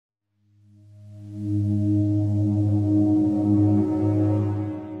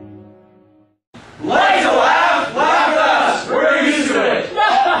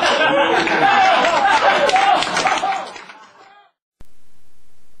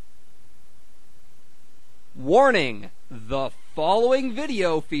Warning! The following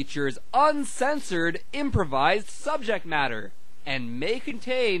video features uncensored, improvised subject matter and may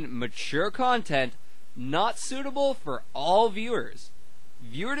contain mature content not suitable for all viewers.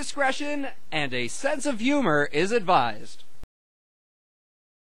 Viewer discretion and a sense of humor is advised.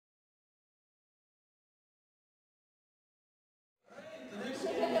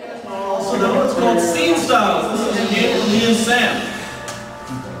 Also known it's called Scene Styles. This is a game for me and Sam.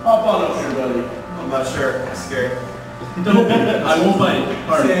 Hop on up here, buddy. I'm not sure. I'm scared. Don't be. I won't bite.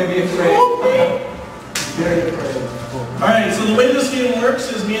 Sam, be afraid. Very afraid. Alright, so the way this game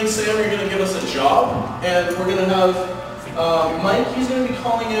works is me and Sam are going to give us a job, and we're going to have Mike, he's going to be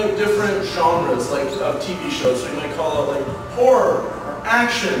calling out different genres, like of TV shows. So he might call it like horror, or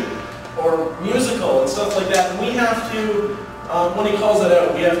action, or musical, and stuff like that. And we have to, when he calls it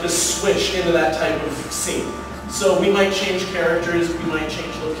out, we have to switch into that type of scene. So we might change characters, we might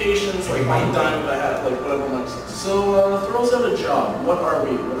change locations, like one dime if I had, like whatever Mike says. So throw us out a job. What are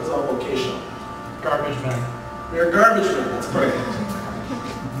we? What is our location? Garbagemen. We're garbagemen. That's perfect.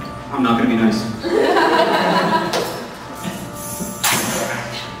 I'm not going to be nice.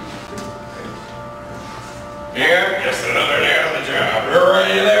 Yeah, just another day on the job. You're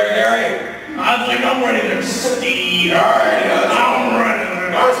ready there, Gary? I think I'm ready there, Steve. Alright, I'm ready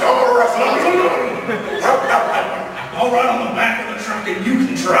there. let's go wrestle. I'll ride on the back of the truck and you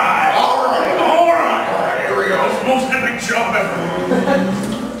can drive. Alright. Alright. Here we go. It's the most epic job ever.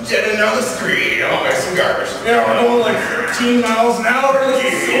 Getting down the street, I'll make some garbage. Yeah, we're going like 13 miles an hour.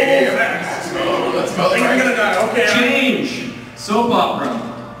 This is so fast. Let's go. I think I'm gonna die. Okay. Change! Soap opera.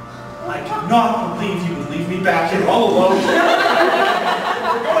 I cannot believe you would leave me back here all alone.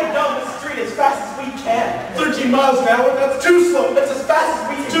 We're going down the street as fast as we can. 13 miles an hour? That's too slow. That's as fast as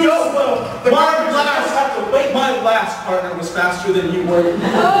we can Too go. slow. The drivers just have to wait. My last partner was faster than you were.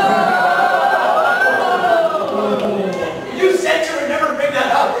 You said you would never bring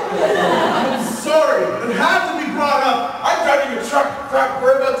that up. I'm sorry. It had to be brought up. I'm driving your truck. Crap,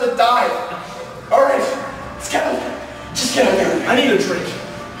 we're about to die. All right, let's get out. Just get out there. I need a drink.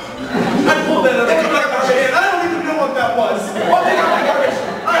 I pulled that out of the garbage can. I don't even know what that was. One thing on my garbage.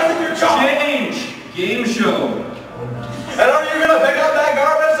 I think your job. Change! Game show. And are you gonna pick up that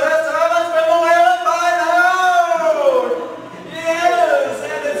garbage? Let's spin the wheel and find out. Yes,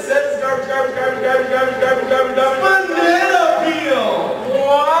 and it says garbage, garbage, garbage, garbage, garbage, garbage, garbage, garbage. Banana peel.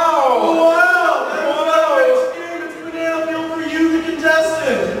 Wow. Wow. It's banana peel for you, the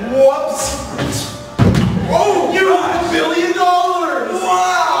contestant. Whoops. Oh, you have $1 billion. Wow.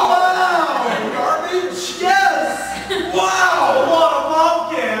 And garbage? Yes. Wow. A lot of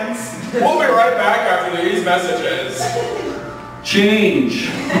pop cans. We'll be right back after these messages. Change.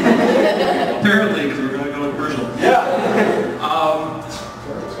 Apparently, because we're going to go to commercial. Yeah.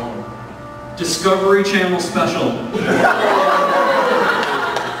 Discovery Channel special.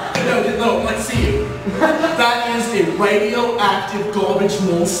 No, let's see you. That is a radioactive garbage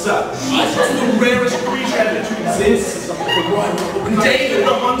monster. It's the rarest creature that exists. David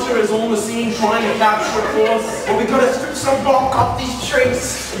the hunter is on the scene trying to capture it for us. Well, we gotta strip some rock off these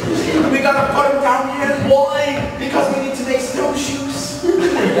trees. And we gotta put them down here. Why? Because we need to make snowshoes.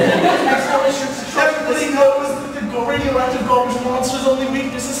 Everybody knows that the radioactive garbage monster's only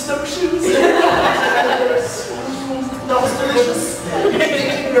weakness is snowshoes. That was delicious.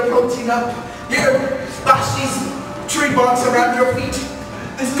 Keep your protein up. Here, splash these tree barks around your feet.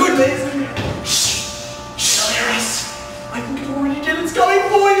 This is good, Liz. Shh. Shh. Hear us. I think it already did. It's coming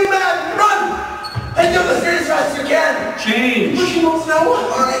for you, man. Run! And do the street as fast as you can. Change! Pushing on snow.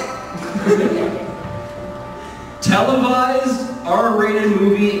 Alright. Televised R-rated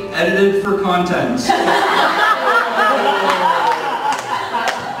movie edited for content.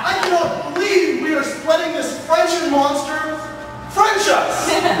 I cannot believe we are letting this French monster French us.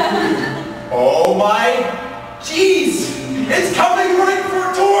 Oh my jeez! It's coming right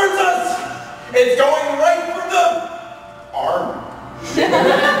towards us! It's going right for the arm.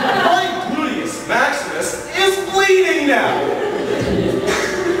 My gluteus maximus is bleeding now.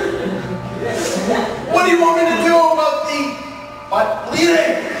 What do you want me to do about the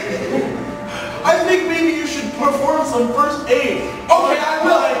bleeding? I think maybe you should perform some first aid. Okay, I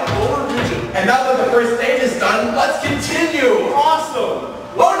will. Lower region. And now that the first aid is done, let's continue. Awesome.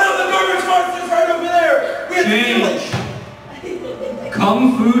 Oh no, the garbage monster's right over there. We have to kill it.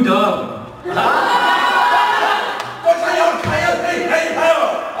 Kung Fu dub.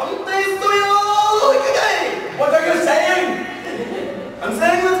 What are you saying? I'm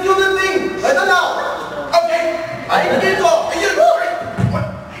saying let's do the thing. Let it out. Okay. I can go. I can go. What?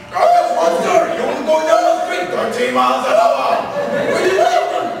 Garbage monster. You want to go down the street? 13 miles an hour. What are you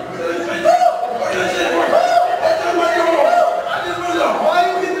doing? What are you doing?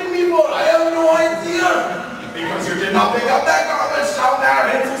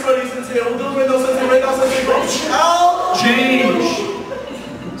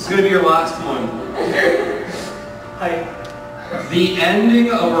 gonna be your last one. Hi. The ending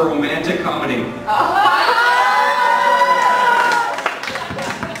of a romantic comedy. I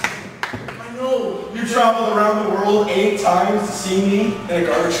know. You traveled around the world 8 times to see me in a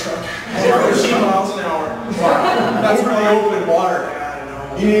garbage truck. 13 miles an hour. Wow. That's really open water. Yeah, I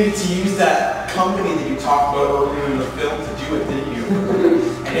know. You needed to use that company that you talked about earlier in the film to do it, didn't you?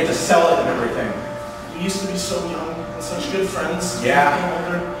 And you had to sell it and everything. We used to be so young and such good friends. Yeah.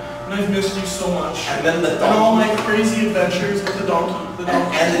 And I've missed you so much. And then the donkey. And all my crazy adventures with the donkey.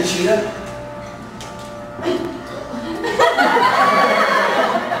 And the cheetah.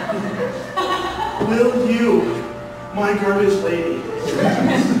 Will you, my garbage lady,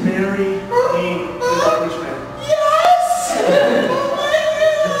 marry